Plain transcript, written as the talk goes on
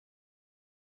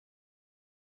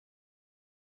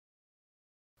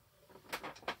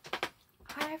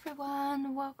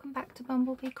everyone, welcome back to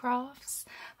BumbleBeeCrafts.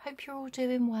 Hope you're all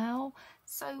doing well.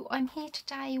 So I'm here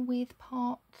today with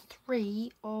part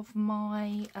 3 of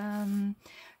my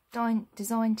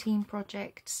design team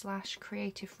project /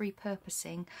 creative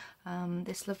repurposing,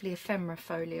 this lovely ephemera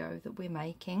folio that we're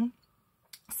making.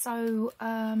 So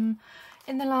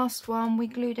in the last one we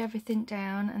glued everything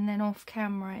down, and then off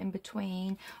camera in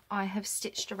between I have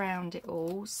stitched around it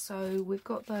all. So we've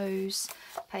got those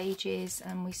pages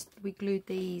and we glued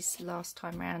these last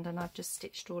time round, and I've just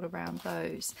stitched all around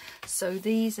those. So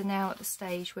these are now at the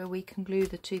stage where we can glue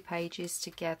the 2 pages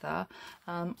together.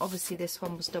 Obviously this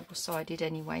one was double-sided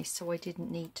anyway, so I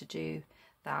didn't need to do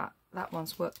that. That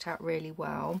one's worked out really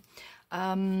well.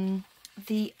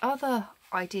 The other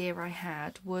idea I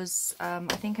had was, I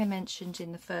think I mentioned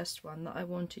in the first one that I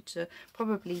wanted to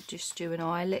probably just do an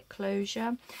eyelet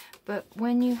closure, but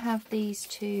when you have these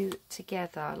two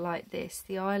together like this,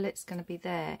 the eyelet's going to be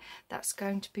there. That's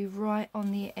going to be right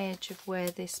on the edge of where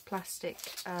this plastic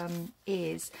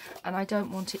is, and I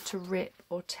don't want it to rip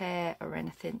or tear or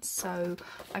anything. So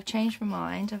I've changed my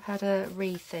mind, I've had a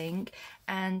rethink,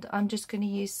 and I'm just going to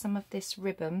use some of this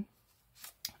ribbon.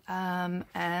 I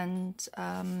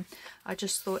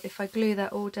just thought if I glue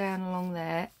that all down along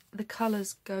there, the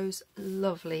colours goes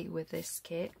lovely with this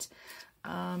kit,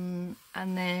 and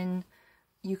then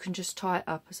you can just tie it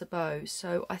up as a bow.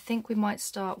 So I think we might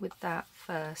start with that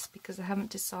first, because I haven't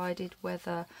decided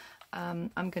whether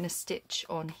I'm going to stitch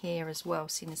on here as well,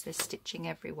 seeing as there's stitching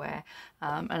everywhere,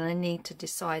 and I need to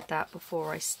decide that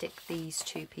before I stick these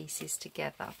 2 pieces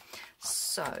together.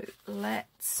 So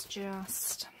let's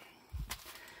just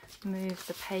move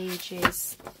the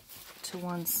pages to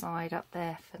one side up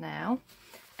there for now,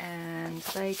 and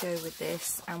they go with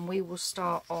this, and we will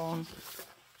start on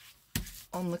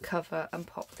the cover and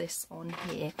pop this on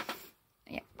here.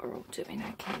 Yeah, we're all doing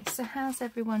okay. So how's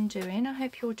everyone doing? I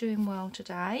hope you're doing well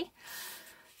today.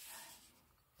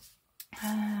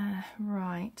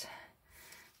 Right,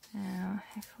 now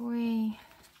if we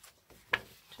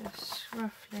just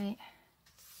roughly,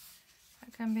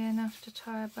 that can be enough to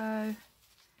tie a bow.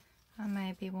 I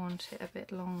maybe want it a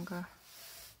bit longer.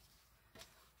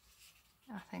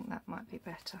 I think that might be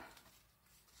better.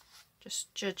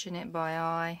 Just judging it by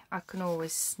eye. I can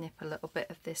always snip a little bit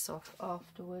of this off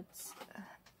afterwards.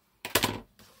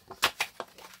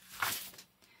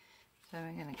 So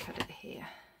we're going to cut it here.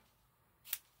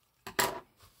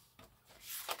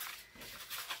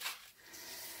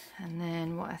 And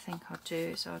then what I think I'll do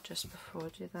is I'll just, before I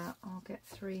do that, I'll get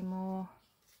 3 more.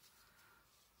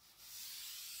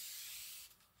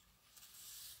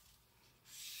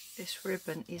 This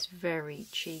ribbon is very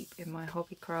cheap in my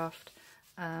Hobbycraft.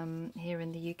 Here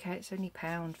in the UK it's only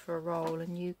 £1 for a roll,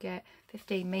 and you get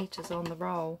 15 metres on the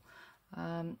roll.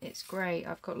 It's great.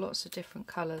 I've got lots of different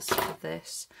colours of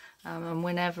this, and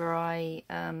whenever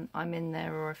I'm in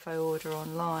there, or if I order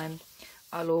online,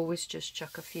 I'll always just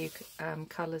chuck a few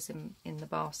colours in the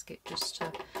basket, just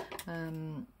to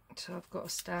so I've got a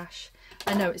stash.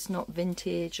 I know it's not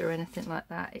vintage or anything like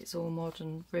that, it's all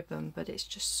modern ribbon, but it's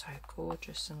just so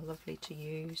gorgeous and lovely to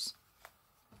use.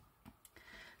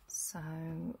 So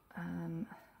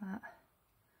that,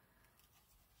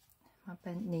 my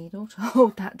bent needle to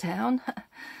hold that down.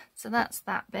 So that's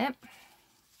that bit.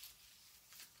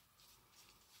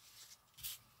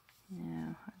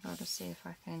 Now I've got to see if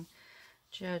I can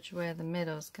judge where the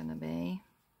middle's going to be.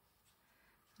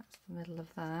 That's the middle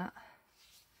of that.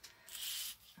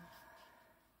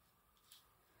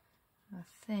 I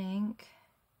think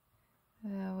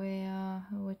we're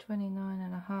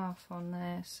 29.5 on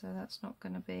there, so that's not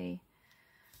going to be,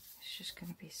 it's just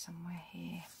going to be somewhere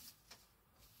here.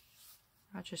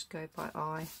 I'll just go by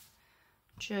eye,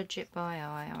 judge it by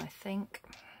eye, I think.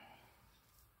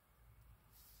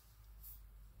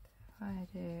 If I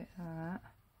do that,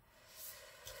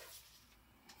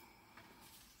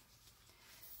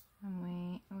 and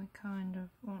we kind of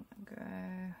want to go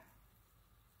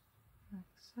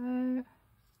like so.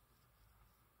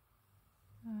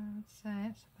 I would say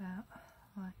it's about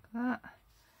like that,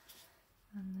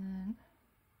 and then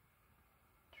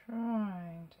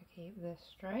trying to keep this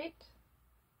straight.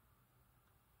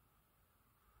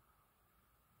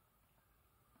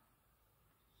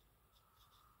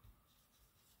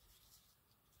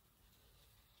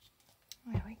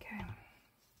 There we go.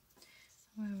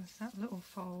 Where was that little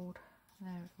fold?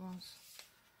 There it was.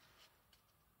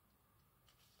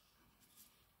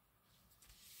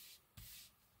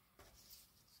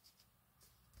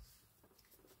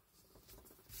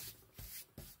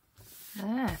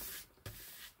 There.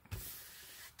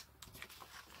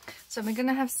 So we're going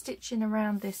to have stitching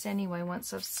around this anyway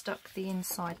once I've stuck the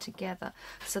inside together.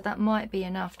 So that might be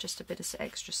enough, just a bit of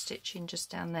extra stitching just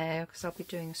down there, because I'll be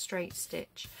doing a straight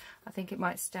stitch. I think it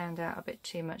might stand out a bit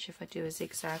too much if I do a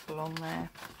zigzag along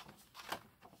there.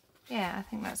 Yeah, I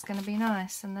think that's going to be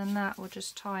nice. And then that will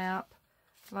just tie up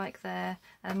like there.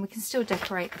 And we can still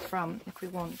decorate the front if we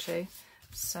want to.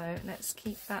 So let's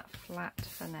keep that flat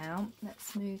for now.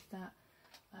 Let's move that.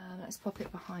 Let's pop it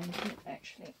behind it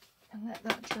actually and let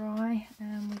that dry,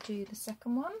 and we'll do the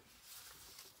second one.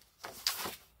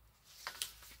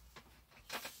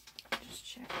 Just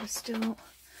check we're still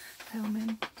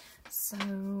filming. So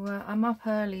I'm up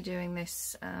early doing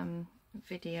this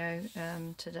video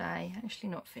today. Actually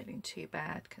not feeling too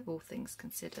bad, all things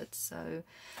considered, so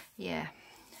yeah,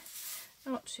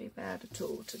 not too bad at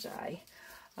all today.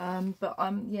 But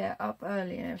I'm up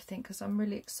early and everything because I'm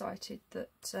really excited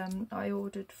that I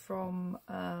ordered from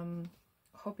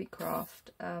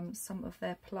BumbleBeeCrafts some of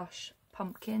their plush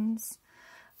pumpkins,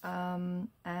 and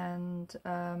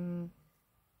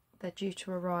they're due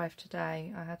to arrive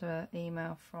today. I had an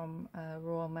email from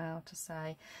Royal Mail to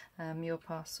say your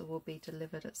parcel will be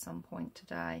delivered at some point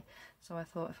today, so I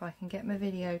thought if I can get my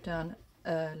video done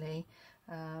early,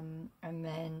 and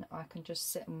then I can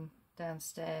just sit them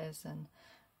downstairs and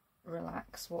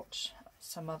relax, watch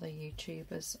some other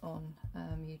YouTubers on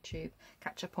YouTube,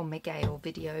 catch up on my Gale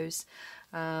videos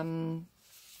while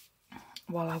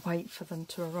I wait for them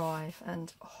to arrive.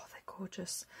 And oh, they're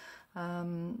gorgeous.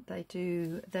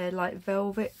 They're like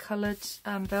velvet covered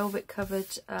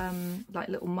like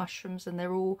little mushrooms, and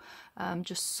they're all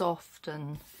just soft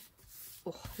and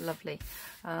lovely.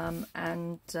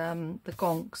 And the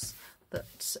gonks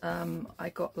that I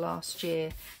got last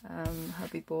year,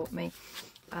 hubby bought me.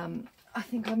 I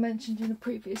think I mentioned in a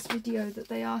previous video that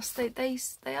they asked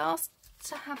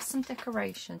to have some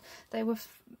decoration. They're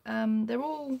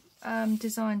all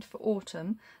designed for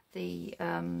autumn. The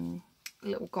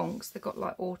little gonks, they've got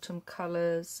like autumn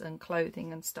colours and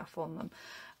clothing and stuff on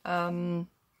them,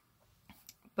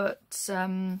 but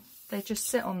they just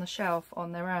sit on the shelf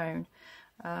on their own,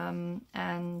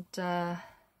 and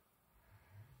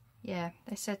yeah,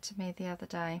 they said to me the other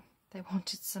day they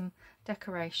wanted some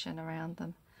decoration around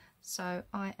them, so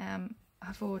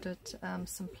I've ordered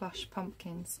some plush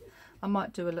pumpkins. I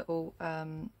might do a little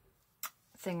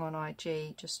thing on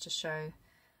IG just to show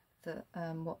that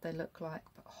what they look like,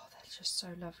 but oh, they're just so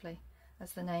lovely.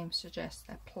 As the name suggests,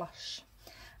 they're plush.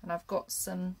 And I've got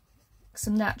some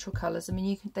natural colours. I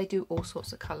mean, they do all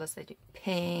sorts of colours. They do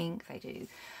pink, they do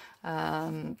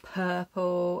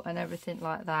purple and everything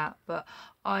like that, but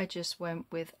I just went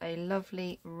with a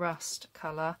lovely rust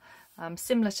colour,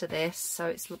 similar to this, so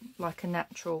it's like a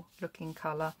natural looking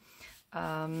colour,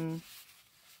 and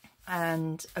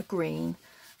a green.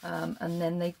 And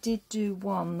then they did do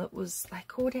one that was, they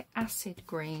called it acid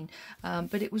green,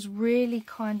 but it was really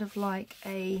kind of like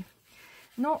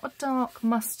not a dark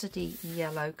mustardy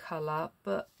yellow colour,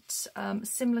 but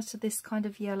similar to this kind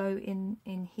of yellow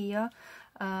in here.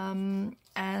 And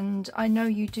I know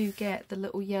you do get the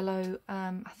little yellow,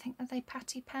 I think, are they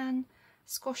patty pan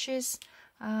squashes?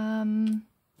 When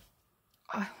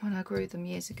I grew them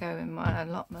years ago in my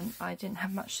allotment, I didn't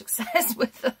have much success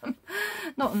with them,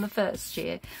 not in the first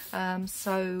year.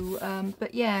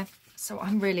 But yeah, so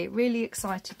I'm really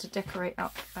excited to decorate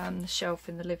up the shelf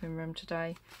in the living room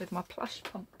today with my plush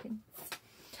pumpkins.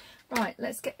 Right,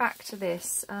 let's get back to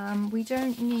this. We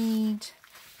don't need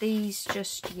these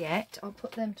just yet. I'll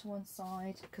put them to one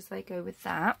side because they go with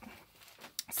that.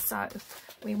 So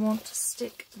we want to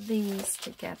stick these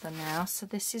together now. So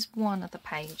this is one of the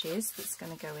pages that's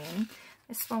going to go in.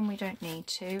 This one we don't need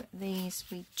to. These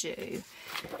we do.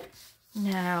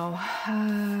 Now,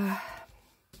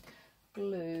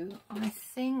 glue. I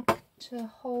think to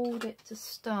hold it to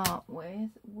start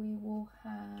with, we will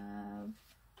have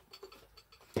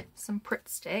some Pritt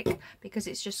stick, because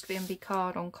it's just going to be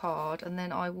card on card, and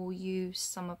then I will use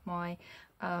some of my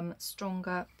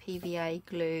stronger PVA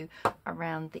glue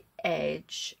around the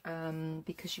edge,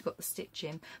 because you got the stitch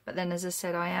in. But then, as I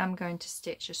said, I am going to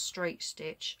stitch a straight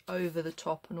stitch over the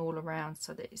top and all around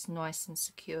so that it's nice and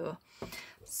secure.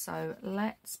 So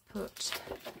let's put,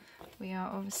 we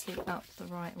are obviously up the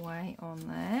right way on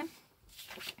there.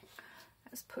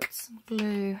 Let's put some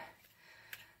glue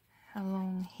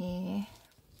along here.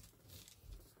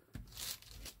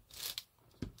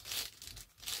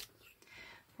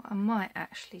 What I might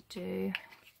actually do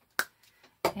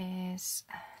is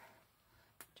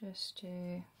just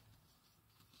do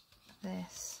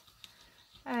this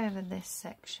over this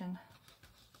section.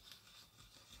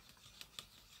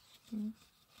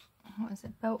 What is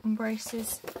it? Belt and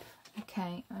braces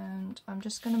Okay, and I'm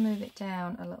just going to move it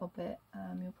down a little bit.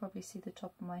 You'll probably see the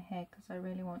top of my head because I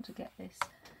really want to get this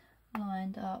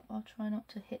lined up. I'll try not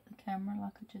to hit the camera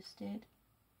like I just did.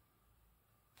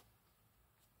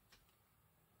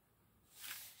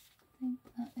 I think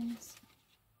that is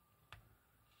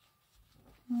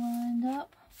lined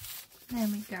up. There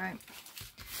we go.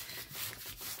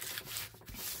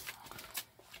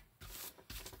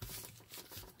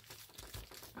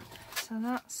 So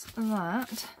that's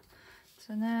that.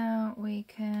 So now we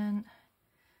can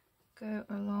go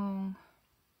along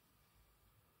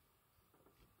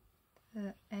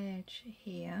the edge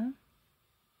here,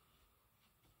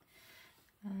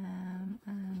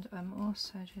 and I'm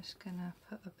also just going to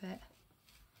put a bit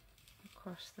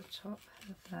across the top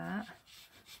of that,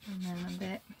 and then a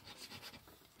bit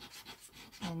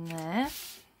in there,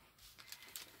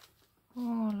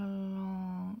 all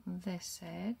along this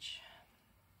edge.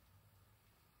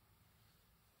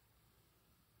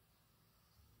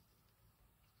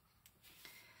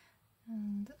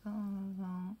 And all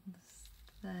along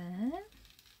there,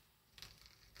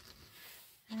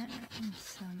 and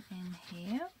some in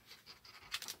here,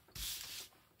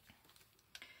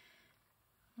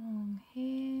 along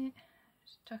here,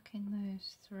 just tuck in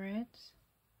those threads.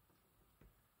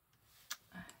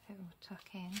 I think we'll tuck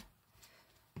in.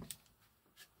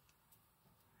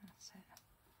 That's it.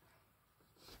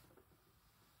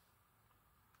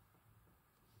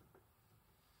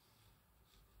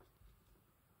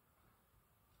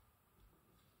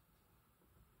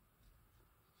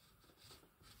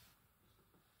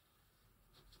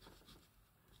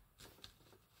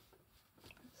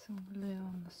 Some glue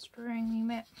on the string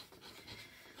bit.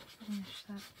 Finish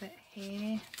that bit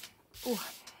here. Oh,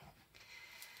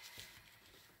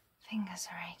 fingers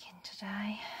are aching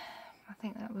today. I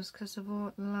think that was because of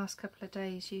all the last couple of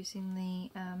days using the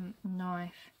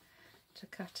knife to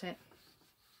cut it.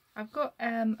 I've got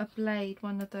a blade,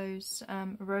 one of those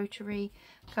rotary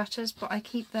cutters, but I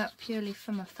keep that purely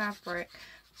for my fabric.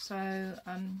 So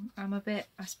I'm a bit,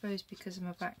 I suppose because of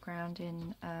my background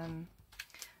in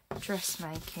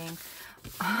dressmaking,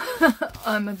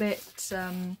 I'm a bit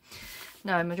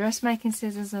no, my dressmaking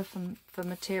scissors are for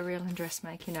material and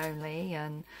dressmaking only,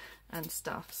 and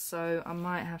stuff, so I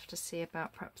might have to see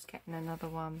about perhaps getting another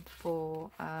one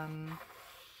for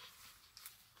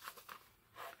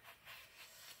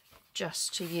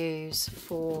just to use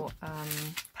for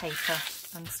paper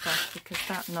and stuff, because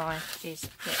that knife is a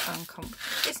bit uncomfortable.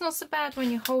 It's not so bad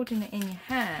when you're holding it in your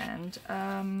hand,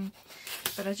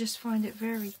 but I just find it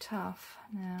very tough.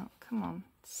 Now, come on,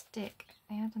 stick.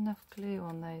 I had enough glue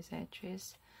on those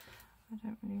edges. I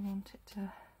don't really want it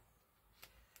to...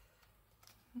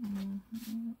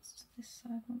 this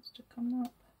side wants to come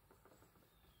up.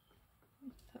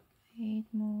 Need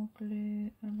more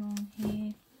glue along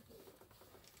here.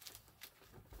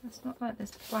 It's not like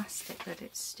there's plastic that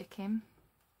it's sticking.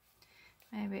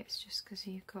 Maybe it's just because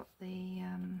you've got the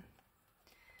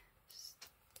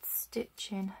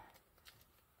stitching.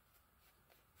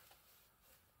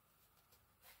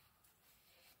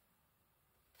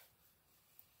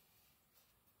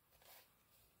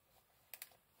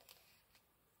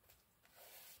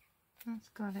 That's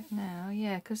got it now,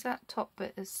 yeah, because that top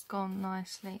bit has gone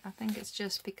nicely. I think it's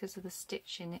just because of the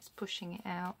stitching, it's pushing it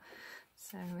out.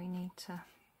 So we need to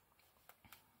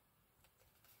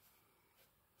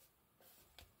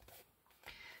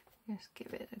just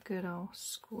give it a good old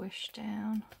squish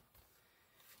down.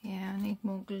 Yeah, I need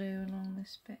more glue along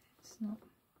this bit. It's not...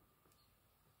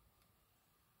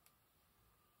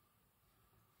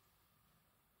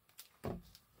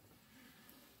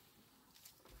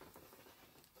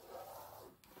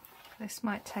 This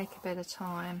might take a bit of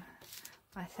time,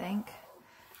 I think.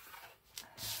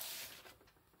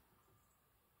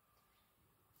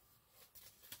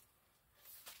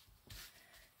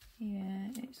 Yeah,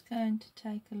 it's going to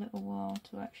take a little while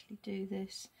to actually do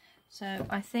this. So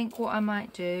I think what I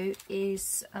might do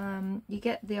is, you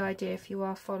get the idea if you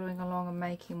are following along and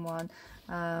making one,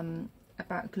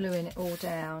 about gluing it all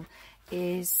down,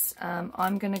 is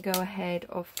I'm going to go ahead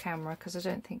off camera, because I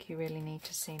don't think you really need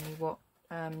to see me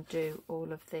do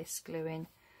all of this gluing.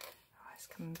 Oh, it's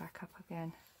coming back up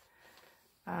again.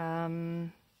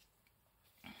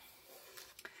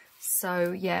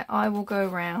 So yeah, I will go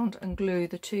around and glue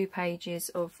the 2 pages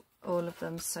of all of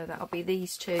them, so that'll be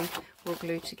these 2 we'll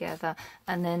glue together,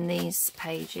 and then these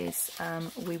pages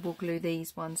we will glue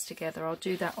these ones together. I'll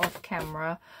do that off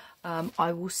camera.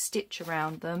 I will stitch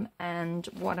around them, and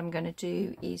what I'm going to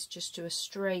do is just do a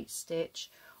straight stitch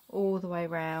all the way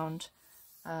around,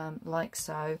 like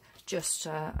so, just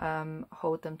to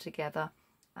hold them together,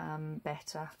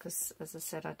 better, because as I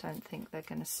said, I don't think they're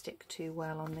going to stick too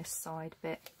well on this side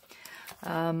bit.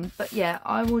 But yeah,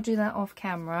 I will do that off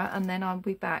camera and then I'll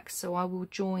be back. So I will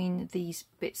join these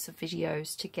bits of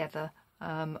videos together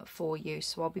for you.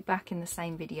 So I'll be back in the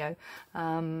same video,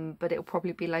 but it'll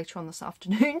probably be later on this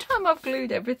afternoon time I've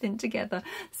glued everything together.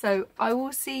 So I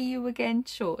will see you again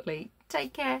shortly.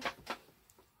 Take care.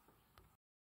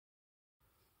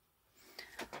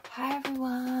 Hi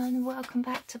everyone, welcome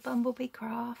back to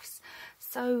BumbleBeeCrafts.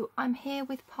 So I'm here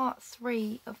with part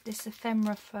 3 of this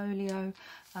ephemera folio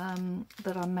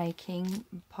that I'm making,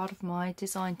 part of my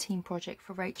design team project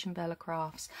for Rach and Bella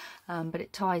Crafts, but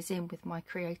it ties in with my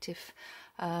creative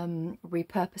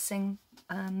repurposing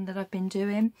that I've been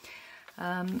doing.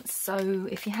 So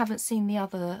if you haven't seen the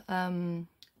other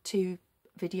 2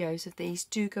 videos of these,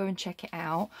 do go and check it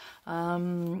out.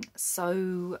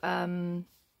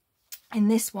 In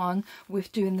this one, we're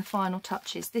doing the final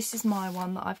touches. This is my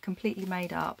one that I've completely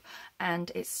made up,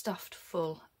 and it's stuffed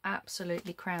full,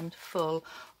 absolutely crammed full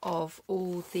of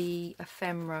all the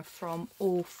ephemera from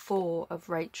all 4 of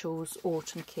Rachel's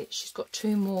autumn kits. She's got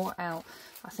 2 more out.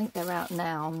 I think they're out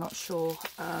now, I'm not sure.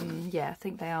 Yeah, I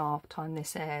think they are, time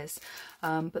this airs.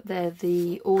 But they're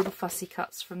all the fussy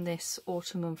cuts from this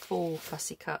autumn and fall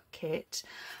fussy cut kit.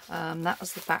 That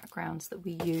was the backgrounds that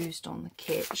we used on the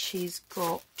kit. She's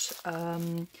got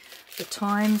the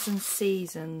Times and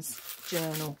Seasons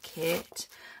journal kit.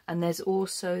 And there's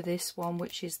also this one,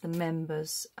 which is the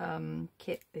members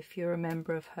kit, if you're a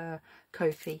member of her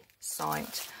Ko-fi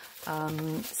site.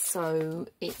 So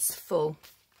it's full.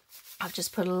 I've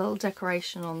just put a little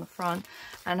decoration on the front,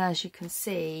 and as you can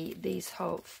see, these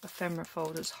whole ephemera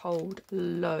folders hold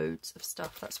loads of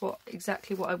stuff. That's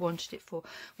exactly what I wanted it for.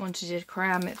 I wanted to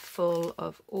cram it full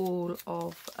of all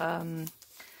of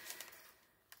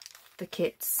the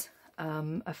kit's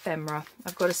ephemera.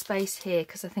 I've got a space here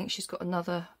because I think she's got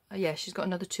another, she's got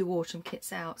another 2 autumn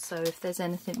kits out, so if there's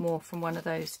anything more from one of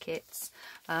those kits.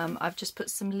 I've just put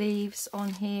some leaves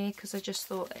on here because I just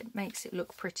thought it makes it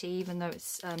look pretty, even though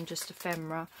it's just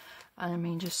ephemera. And I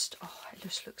mean, it just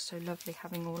looks so lovely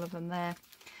having all of them there.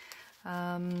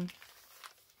 And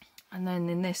then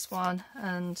in this one,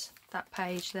 and that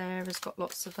page there has got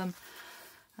lots of them.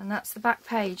 And that's the back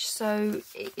page. So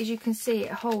as you can see,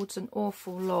 it holds an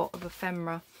awful lot of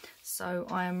ephemera. So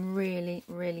I am really,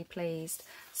 really pleased.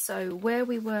 So where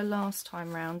we were last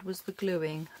time round was the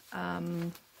gluing.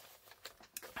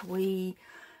 We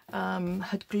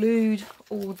had glued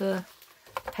all the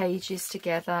pages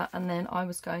together, and then I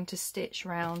was going to stitch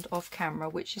round off camera,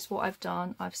 which is what I've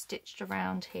done. I've stitched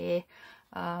around here,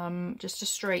 just a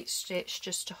straight stitch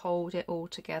just to hold it all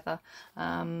together.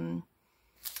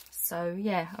 So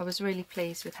yeah, I was really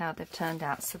pleased with how they've turned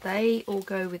out. So they all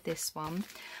go with this one.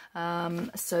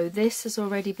 So this has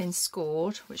already been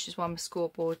scored, which is why my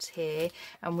scoreboard's here,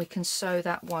 and we can sew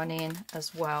that one in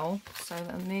as well. So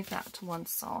I'll move that to one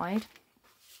side.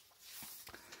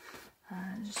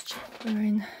 Just check we're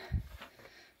in.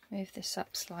 Move this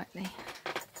up slightly.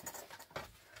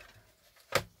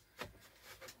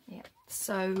 Yeah.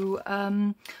 So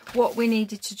what we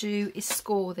needed to do is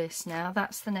score this now.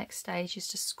 That's the next stage, is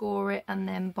to score it and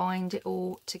then bind it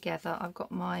all together. I've got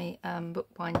my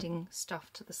bookbinding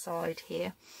stuff to the side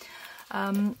here.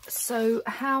 So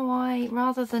how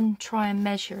rather than try and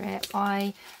measure it,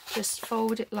 I just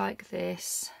fold it like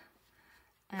this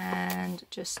and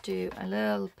just do a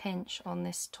little pinch on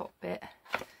this top bit.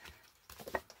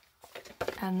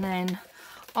 And then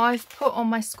I've put on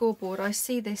my scoreboard, I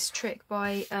see this trick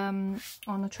by on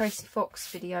a Tracy Fox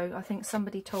video. I think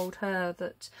somebody told her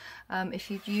that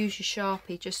if you'd use your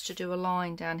Sharpie just to do a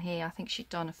line down here, I think she'd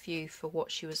done a few for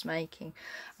what she was making.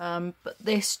 But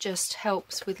this just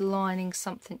helps with lining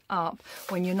something up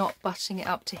when you're not butting it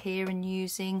up to here and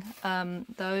using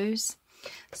those.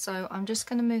 So I'm just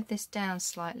going to move this down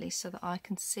slightly so that I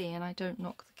can see and I don't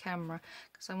knock the camera,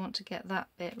 because I want to get that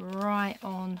bit right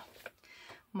on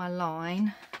my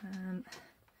line.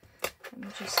 Let me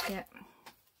just get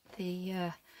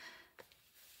the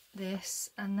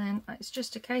this, and then it's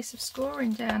just a case of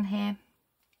scoring down here.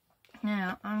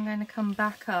 Now I'm going to come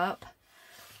back up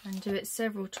and do it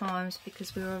several times,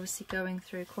 because we're obviously going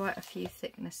through quite a few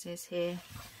thicknesses here.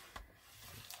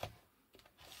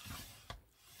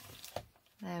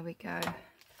 There we go,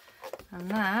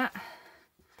 and that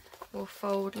will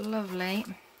fold lovely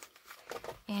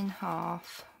in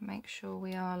half. Make sure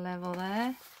we are level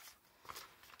there,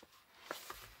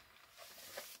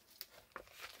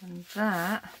 and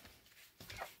that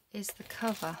is the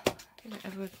cover. Give it a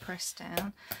good press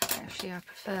down. Actually, I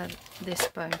prefer this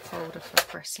bone folder for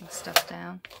pressing stuff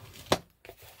down.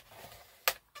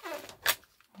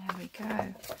 There There we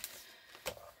go.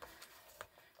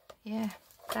 Yeah,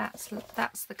 that's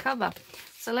the cover.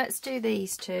 So let's do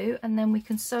these two and then we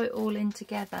can sew it all in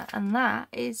together, and that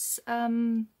is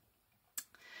the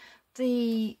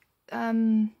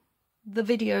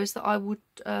videos that I would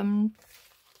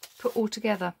put all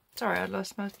together. Sorry, I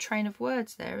lost my train of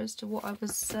words there as to what I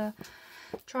was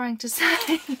trying to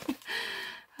say.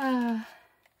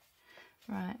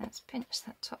 Right, let's pinch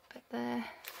that top bit there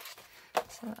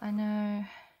so that I know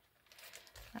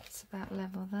that's about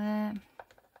level there.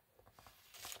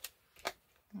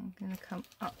 I'm going to come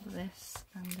up this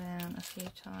and down a few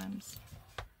times.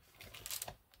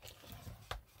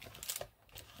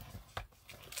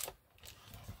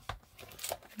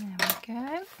 There we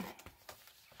go.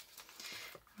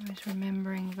 Always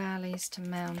remembering valleys to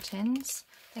mountains.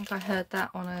 I think I heard that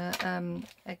on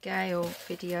a Gail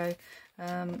video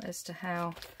as to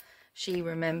how she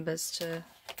remembers to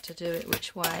do it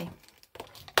which way.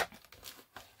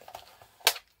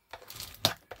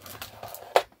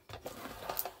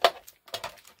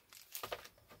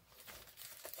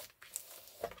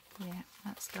 Yeah,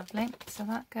 that's lovely. So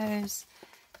that goes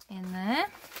in there.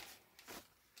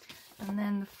 And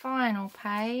then the final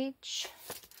page,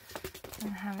 I'm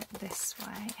going to have it this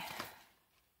way.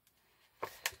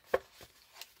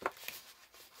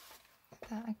 Give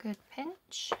that a good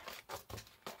pinch.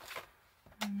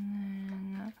 And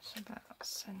then that's about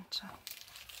centre.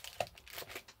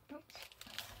 Oops.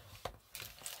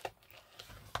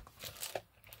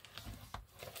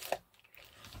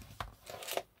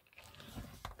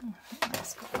 I think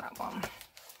that's got that one.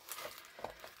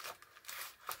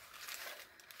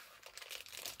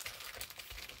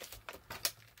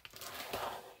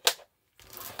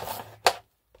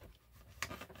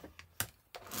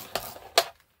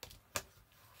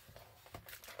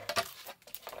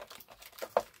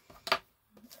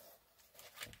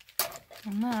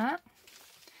 And that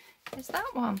is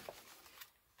that one.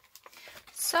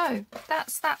 So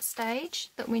that's that stage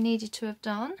that we needed to have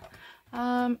done,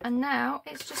 and now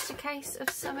it's just a case of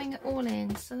sewing it all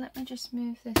in. So let me just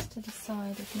move this to the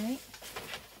side of me,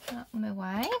 out of my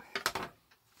way.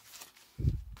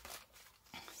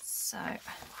 So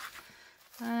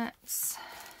let's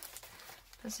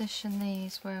position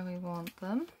these where we want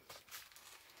them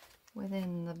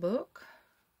within the book,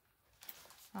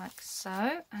 like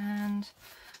so. And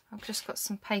I've just got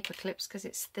some paper clips because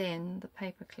it's thin. The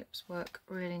paper clips work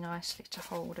really nicely to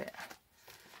hold it.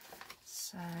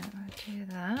 So I'll do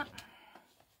that.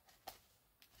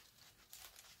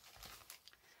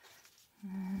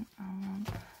 And I want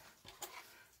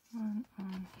one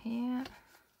on here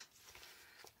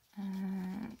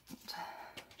and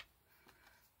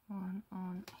one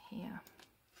on here.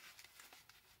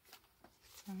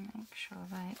 And make sure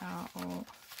they are all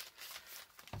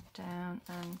down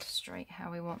and straight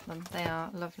how we want them. They are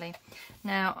lovely.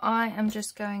 Now I am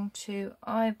just going to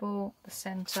eyeball the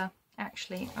centre.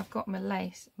 Actually, I've got my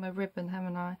lace, my ribbon,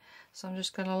 haven't I? So I'm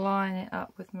just going to line it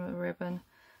up with my ribbon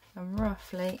and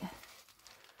roughly,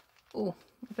 oh,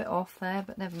 a bit off there,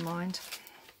 but never mind.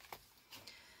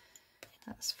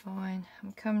 That's fine.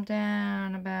 And come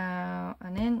down about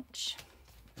an inch.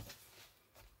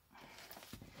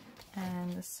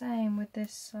 And the same with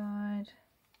this side.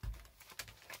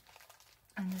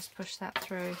 And just push that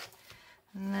through,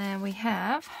 and there we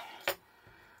have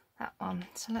that one.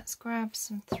 So let's grab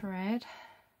some thread.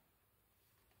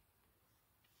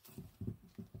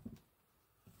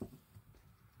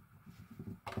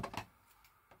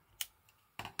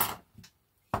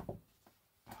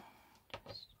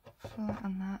 Just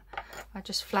flatten that. I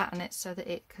just flatten it so that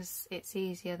because it's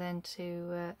easier then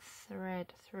to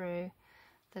thread through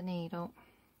the needle.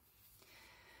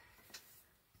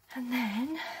 And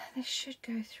then this should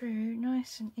go through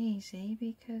nice and easy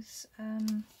because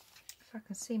if I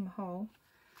can see my hole,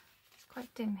 it's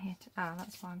quite dim here.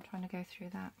 That's why I'm trying to go through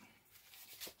that.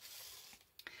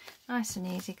 Nice and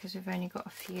easy because we've only got a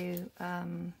few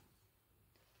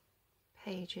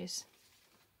pages.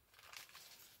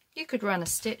 You could run a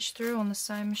stitch through on the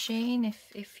sewing machine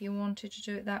if you wanted to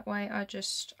do it that way. I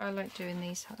like doing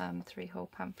these 3-hole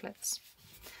pamphlets.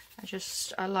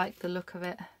 I like the look of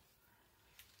it.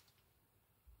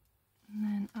 And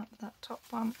then up that top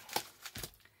one,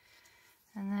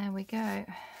 and there we go.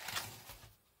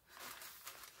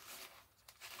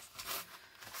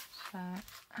 So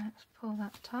let's pull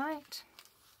that tight.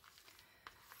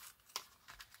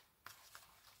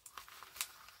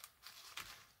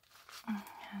 And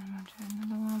I'll do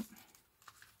another one,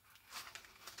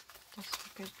 just for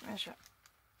good measure,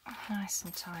 nice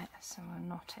and tight. So we'll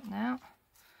knot it now.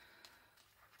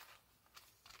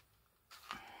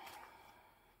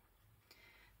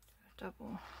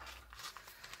 Double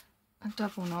a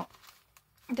double knot.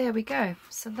 There we go.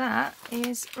 So that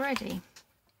is ready.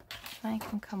 They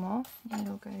can come off. The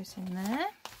needle goes in there.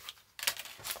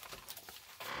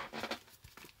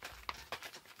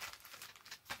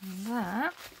 And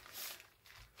that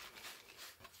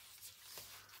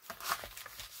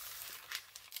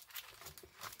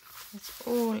is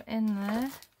all in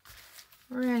there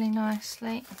really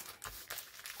nicely,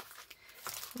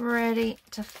 ready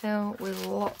to fill with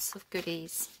lots of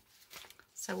goodies.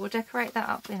 So we'll decorate that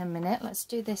up in a minute. Let's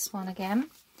do this one again,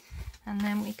 and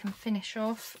then we can finish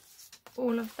off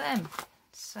all of them.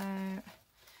 So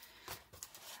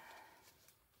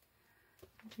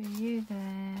do you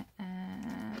there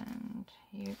and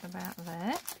you about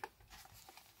there.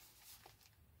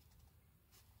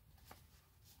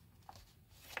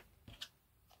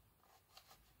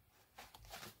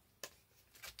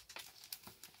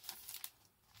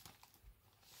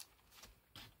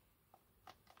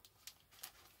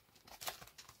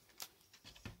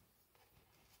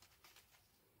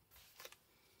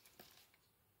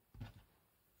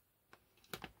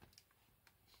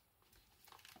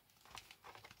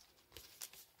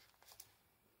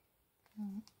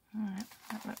 Alright,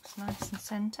 that looks nice and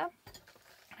centre.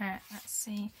 Alright, let's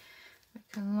see if we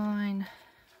can line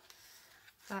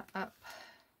that up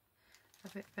a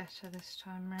bit better this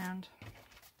time round.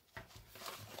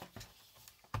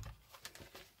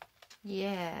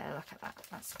 Yeah, look at that,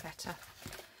 that's better.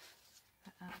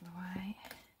 Put that out of the way.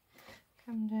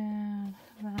 Come down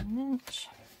about an inch.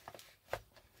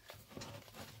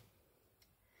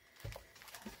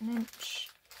 An inch.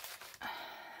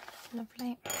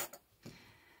 Lovely.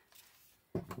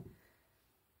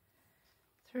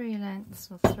 3 lengths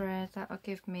of thread. That'll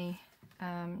give me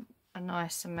a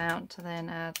nice amount to then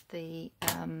add the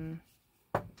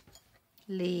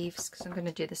leaves, because I'm going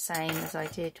to do the same as I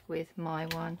did with my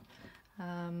one,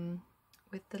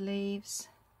 with the leaves,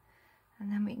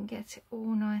 and then we can get it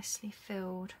all nicely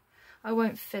filled. I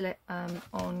won't fill it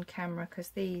on camera because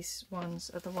these ones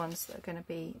are the ones that are going to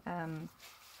be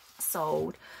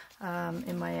sold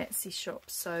in my Etsy shop,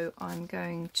 so I'm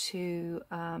going to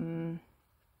oh,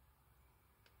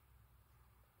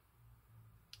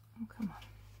 come on.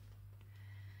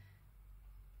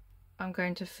 I'm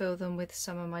going to fill them with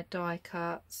some of my die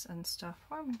cuts and stuff.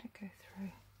 Why won't it go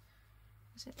through?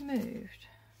 Has it moved?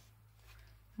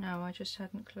 No, I just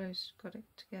hadn't got it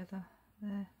together.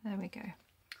 There we go.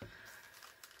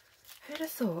 Who'd have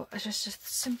thought just a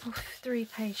simple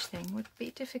 3-page thing would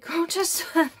be difficult just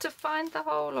to find the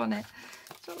hole on it.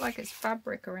 It's not like it's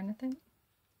fabric or anything.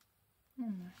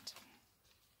 Alright.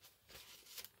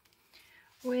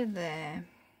 We're there.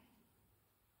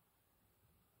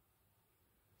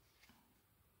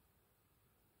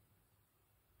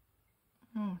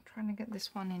 Oh, trying to get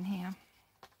this one in here.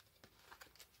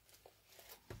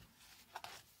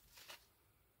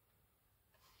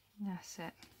 That's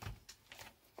it.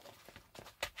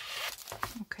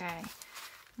 Okay,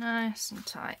 nice and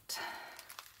tight.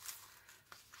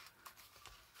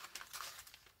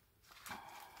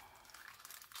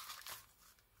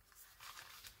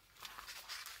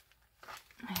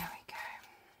 There we go.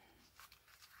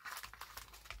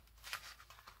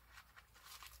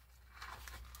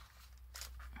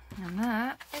 And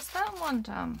that is that one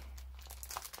done.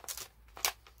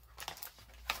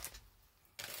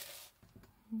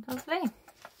 Lovely. Look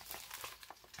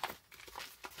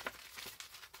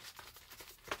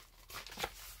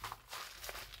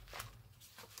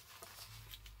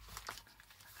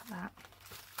at that.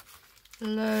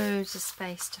 Loads of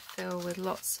space to fill with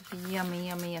lots of yummy,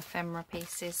 yummy ephemera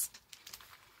pieces.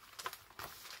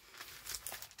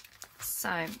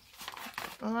 So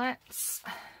let's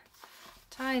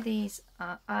tie these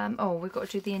up. Oh, we've got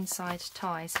to do the inside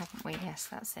ties, haven't we? Yes,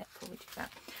 that's it, before we do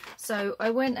that. So I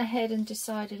went ahead and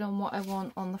decided on what I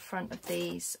want on the front of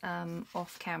these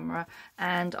off camera,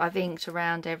 and I've inked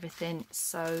around everything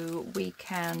so we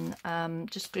can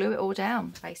just glue it all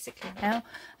down basically now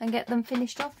and get them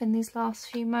finished off in these last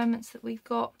few moments that we've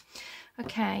got.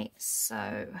 Okay,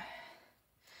 so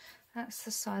that's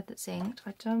the side that's inked.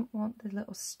 I don't want the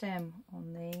little stem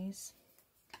on these.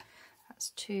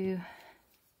 That's too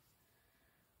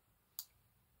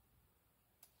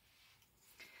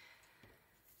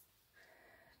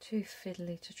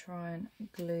fiddly to try and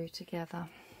glue together.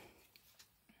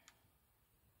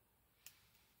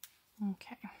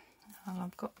 Okay, well,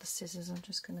 I've got the scissors. I'm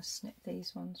just going to snip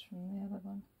these ones from the other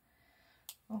one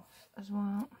off as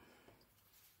well.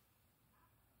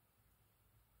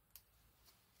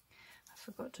 I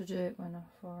forgot to do it when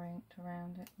I inked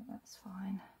around it, but that's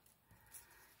fine.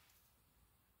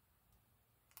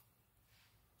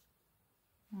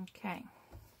 Okay.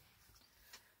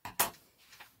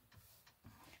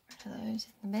 of those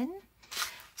in the bin.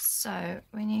 So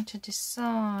we need to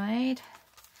decide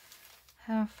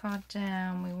how far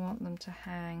down we want them to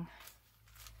hang.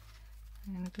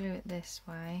 I'm going to glue it this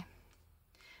way.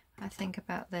 I think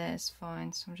about there's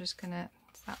fine, so I'm just going to,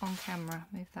 is that on camera?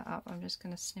 Move that up. I'm just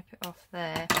going to snip it off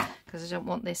there because I don't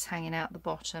want this hanging out the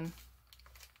bottom.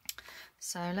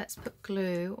 So let's put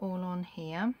glue all on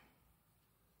here.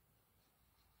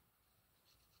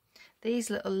 These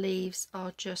little leaves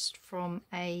are just from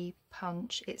a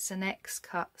punch. It's an X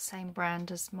cut, same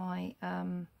brand as my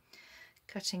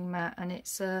cutting mat, and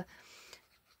it's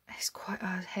quite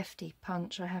a hefty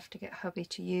punch. I have to get hubby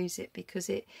to use it because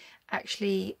it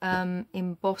actually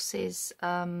embosses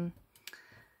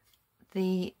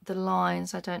the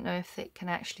lines. I don't know if it can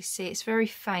actually see. It's very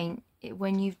faint.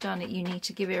 When you've done it, you need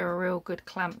to give it a real good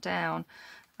clamp down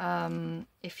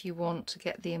if you want to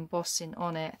get the embossing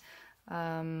on it.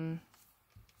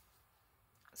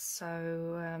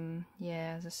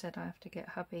 Yeah, as I said, I have to get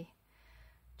hubby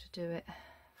to do it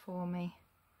for me.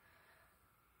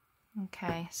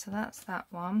 Okay, so that's that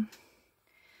one,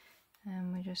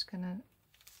 and we're just going to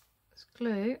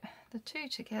glue the two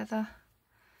together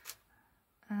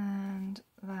and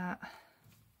that.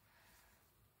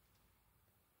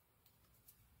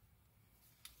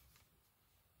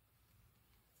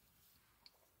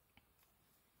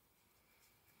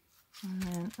 And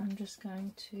then I'm just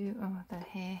going to, oh, they're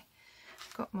here,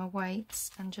 got my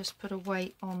weights, and just put a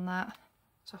weight on that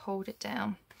to hold it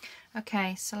down.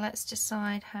 Okay, so let's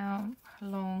decide how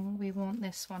long we want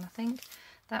this one. I think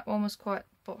that one was quite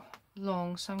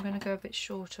long, so I'm going to go a bit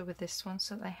shorter with this one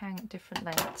so they hang at different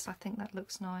lengths. I think that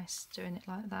looks nice doing it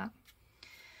like that.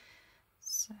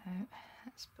 So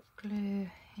let's put glue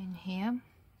in here.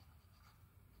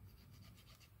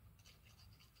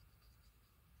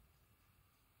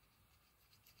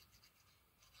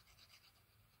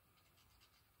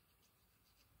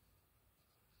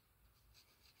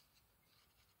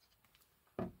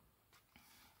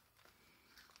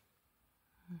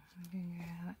 I'm going to go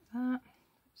like that.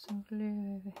 Put some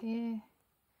glue over here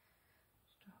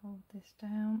just to hold this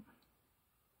down,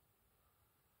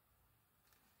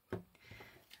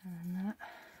 and that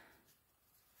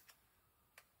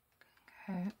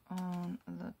can go on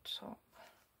the top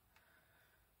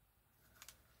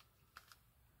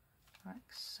like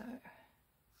so.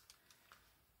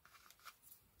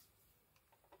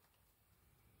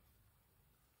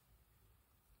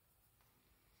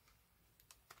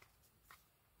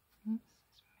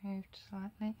 It's moved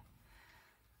slightly.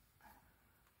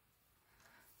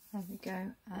 There we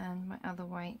go, and my other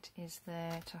weight is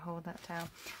there to hold that down.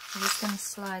 I'm just going to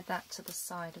slide that to the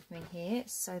side of me here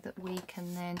so that we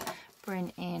can then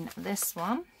bring in this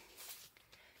one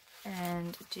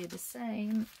and do the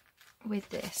same with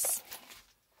this.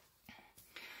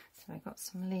 So I've got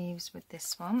some leaves with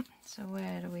this one. So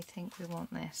where do we think we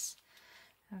want this?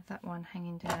 I have that one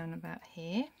hanging down about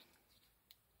here.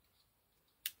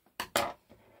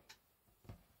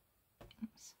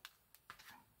 Oops.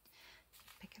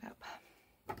 Pick it up.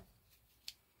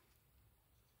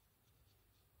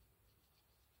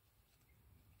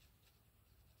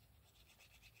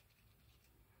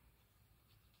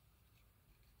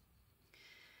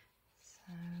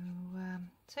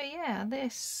 So yeah,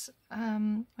 this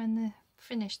when the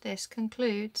finish this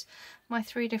concludes my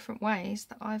 3 different ways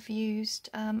that I've used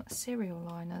cereal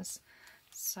liners.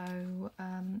 So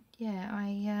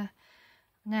yeah,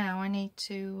 now I need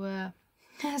to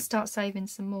start saving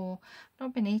some more. I've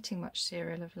not been eating much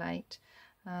cereal of late,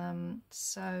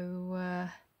 yeah,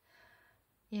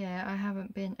 I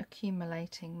haven't been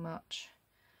accumulating much.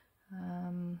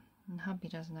 And hubby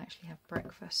doesn't actually have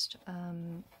breakfast.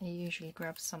 He usually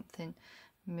grabs something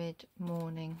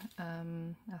mid-morning.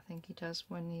 I think he does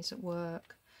when he's at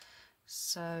work.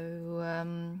 So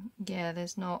yeah,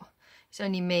 it's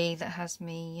only me that has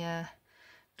me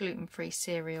gluten-free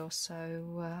cereal, so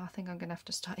I think I'm gonna have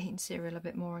to start eating cereal a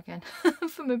bit more again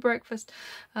for my breakfast,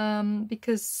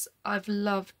 because I've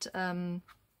loved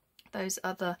those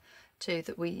other two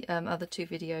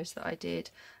videos that I did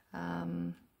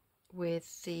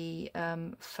with the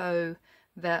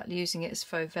using it as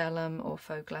faux vellum or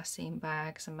faux glassine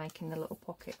bags and making the little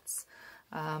pockets.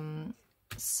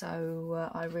 So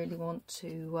I really want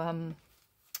to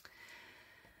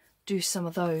do some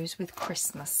of those with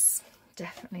Christmas.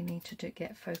 Definitely need to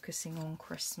get focusing on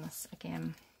Christmas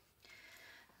again.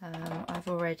 I've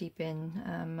already been,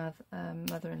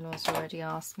 mother-in-law's already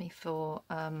asked me for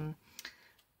have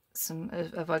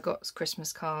I got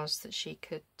Christmas cards that she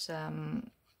could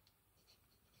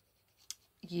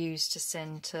use to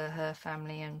send to her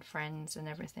family and friends and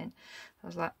everything. I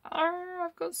was like, oh,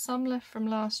 I've got some left from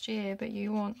last year, but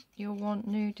you'll want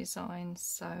new designs,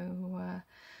 so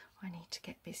I need to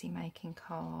get busy making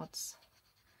cards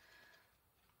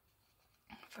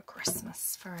for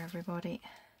Christmas for everybody.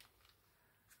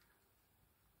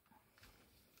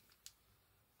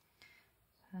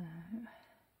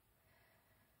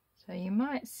 So you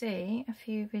might see a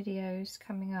few videos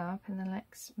coming up in the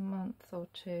next month or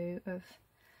two of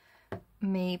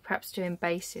me perhaps doing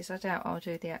bases. I doubt I'll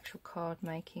do the actual card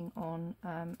making on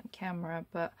camera,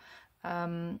 but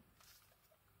some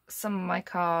of my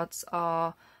cards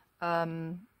are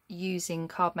using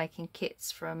card making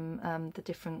kits from the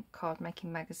different card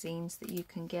making magazines that you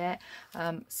can get.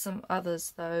 Some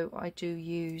others though I do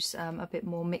use a bit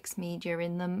more mixed media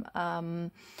in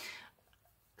them,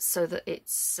 so that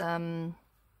it's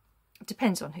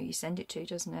depends on who you send it to,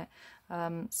 doesn't it?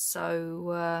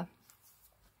 So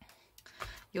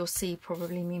you'll see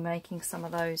probably me making some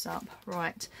of those up.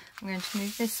 Right, I'm going to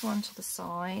move this one to the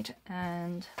side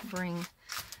and bring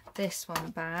this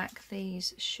one back.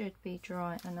 These should be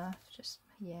dry enough. Just,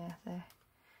 yeah, they're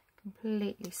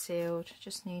completely sealed,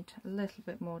 just need a little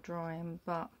bit more drying,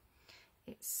 but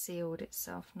it's sealed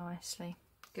itself nicely.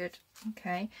 Good.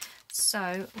 Okay,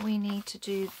 so we need to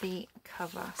do the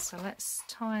cover, so let's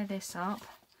tie this up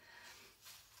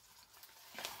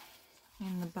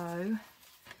in the bow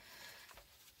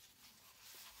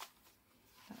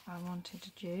that I wanted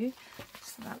to do,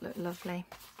 so that looked lovely.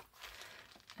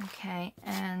 Okay,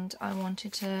 and I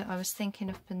was thinking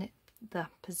of the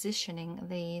positioning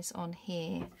these on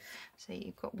here, so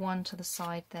you've got one to the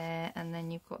side there, and then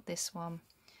you've got this one,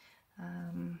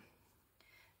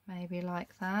 maybe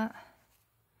like that,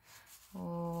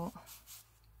 or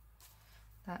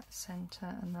that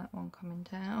center and that one coming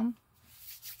down.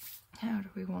 How do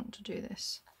we want to do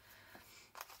this?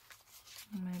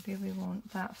 Maybe we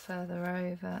want that further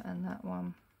over and that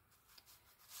one.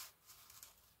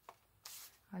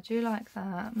 I do like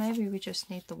that. Maybe we just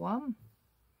need the one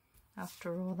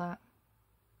after all that.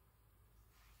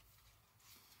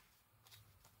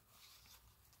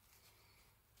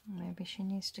 Maybe she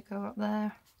needs to go up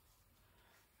there.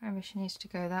 Maybe she needs to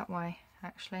go that way,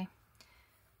 actually.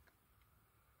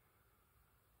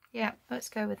 Yeah, let's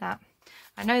go with that.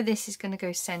 I know this is going to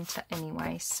go centre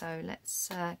anyway, so let's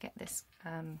get this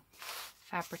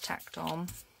fabric tacked on.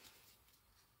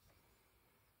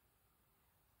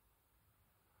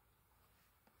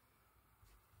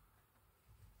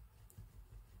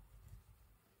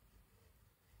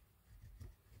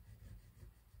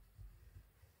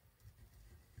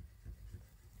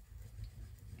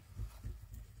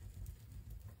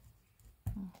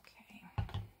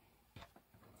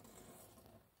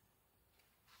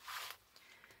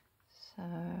 So,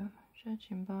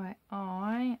 judging by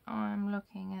eye, I'm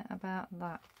looking at about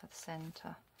that for the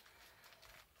centre.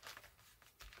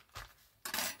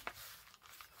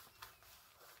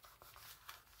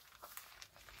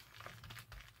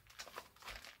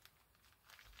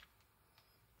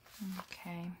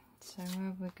 Okay, so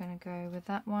where we're going to go with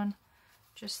that one,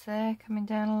 just there, coming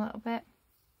down a little bit.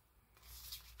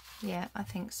 Yeah, I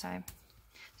think so.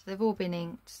 So they've all been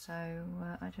inked, so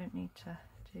I don't need to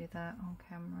do that on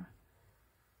camera.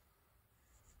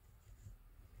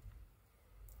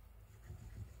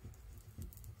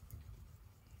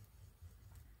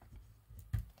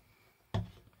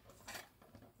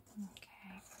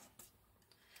 Okay,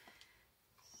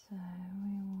 so we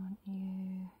want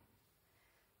you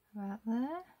about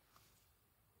there.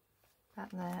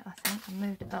 About there, I think. I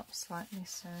moved it up slightly,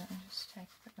 so I'll just take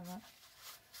a bit of that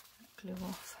glue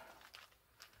off.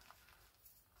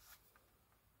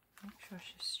 Make sure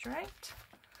she's straight.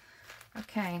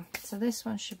 Okay, so this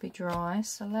one should be dry,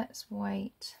 so let's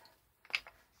weight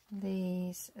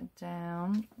these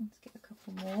down. Let's get a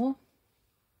couple more.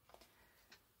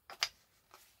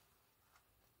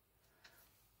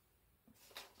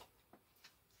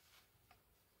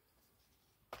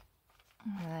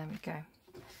 There we go.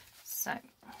 So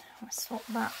I'll swap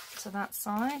that to that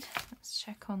side. Let's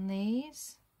check on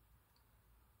these.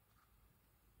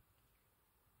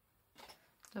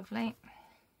 Lovely.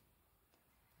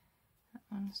 That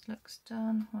one looks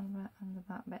done. What about under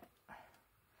that bit?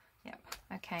 Yep.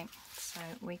 Okay, so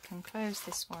we can close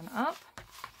this one up.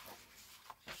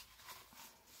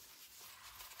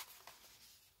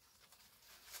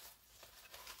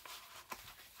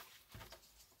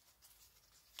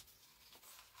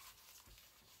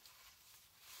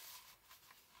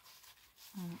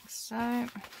 Like so.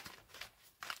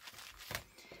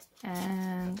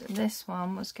 And this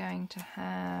one was going to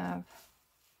have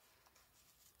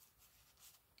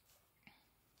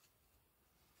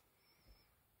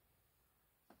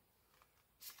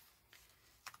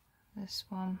this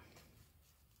one.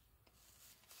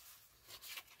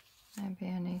 Maybe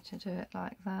I need to do it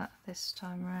like that this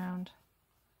time round,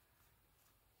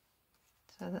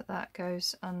 so that that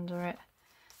goes under it.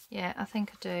 Yeah, I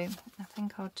think I do. I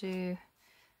think I'll do,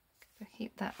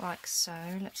 keep that like so.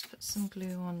 Let's put some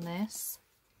glue on this.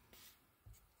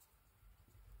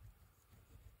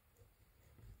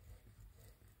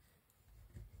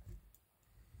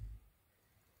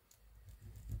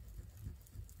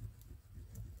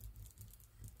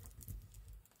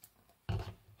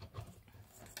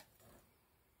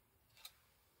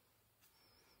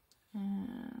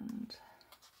 And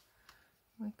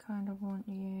we kind of want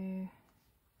you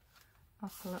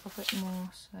up a little bit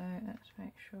more, so let's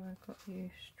make sure I've got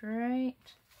you straight.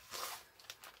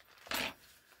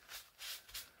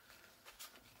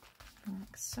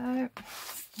 Like so, and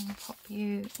pop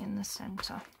you in the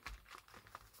centre.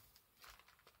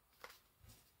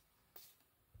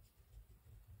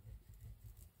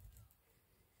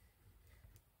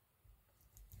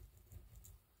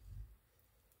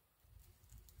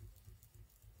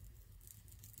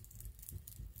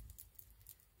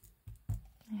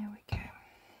 There we go.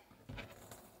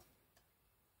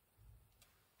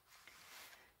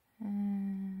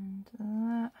 And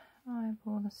that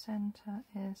eyeball, the centre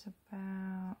is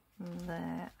about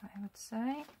there, I would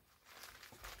say.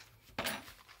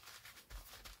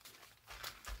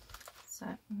 So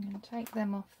I'm going to take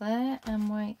them off there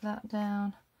and weight that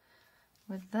down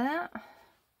with that,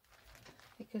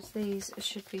 because these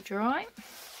should be dry.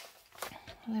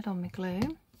 Lid on my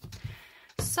glue.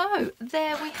 So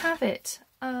there we have it.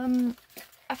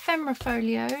 Ephemera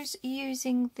folios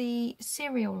using the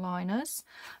cereal liners.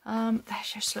 They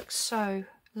just look so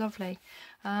lovely,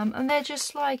 and they're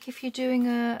just like, if you're doing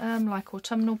a like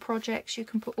autumnal projects, you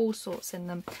can put all sorts in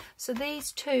them. So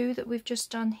these two that we've just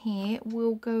done here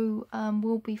will go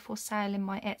will be for sale in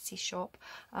my Etsy shop.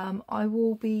 I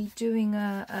will be doing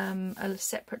a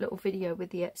separate little video with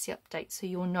the Etsy update, so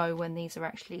you'll know when these are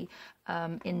actually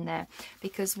in there,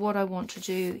 because what I want to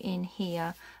do in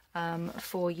here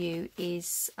for you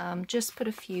is just put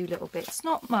a few little bits,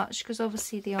 not much, because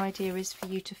obviously the idea is for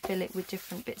you to fill it with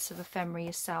different bits of ephemera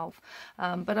yourself,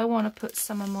 but I want to put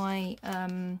some of my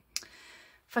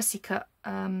fussy cut,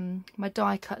 my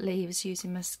die cut leaves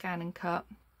using my scan and cut,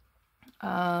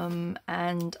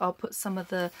 and I'll put some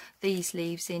of these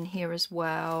leaves in here as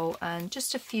well, and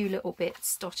just a few little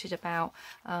bits dotted about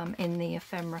in the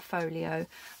ephemera folio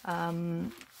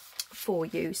for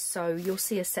you. So you'll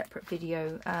see a separate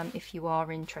video if you are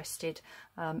interested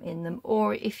in them,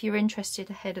 or if you're interested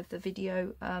ahead of the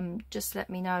video, just let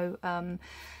me know.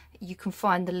 You can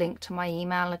find the link to my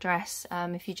email address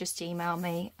if you just email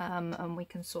me, and we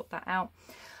can sort that out.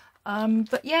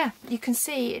 But yeah, you can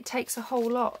see it takes a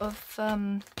whole lot of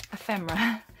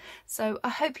ephemera. So I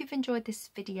hope you've enjoyed this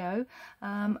video,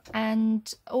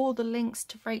 and all the links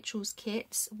to Rachel's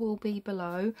kits will be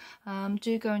below.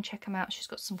 Do go and check them out. She's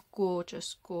got some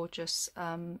gorgeous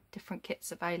different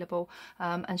kits available,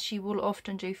 and she will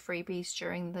often do freebies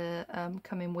during the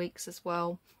coming weeks as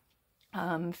well,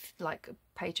 like a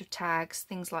page of tags,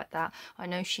 things like that. I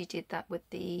know she did that with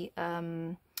the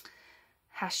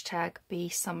hashtag Be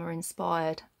Summer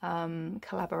Inspired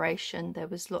collaboration. There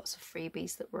was lots of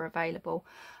freebies that were available,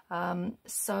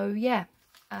 so yeah,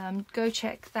 go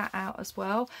check that out as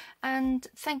well. And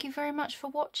thank you very much for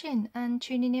watching and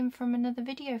tuning in from another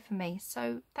video for me.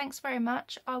 So thanks very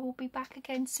much. I will be back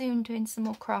again soon doing some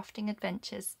more crafting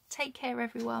adventures. Take care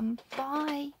everyone.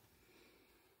 Bye.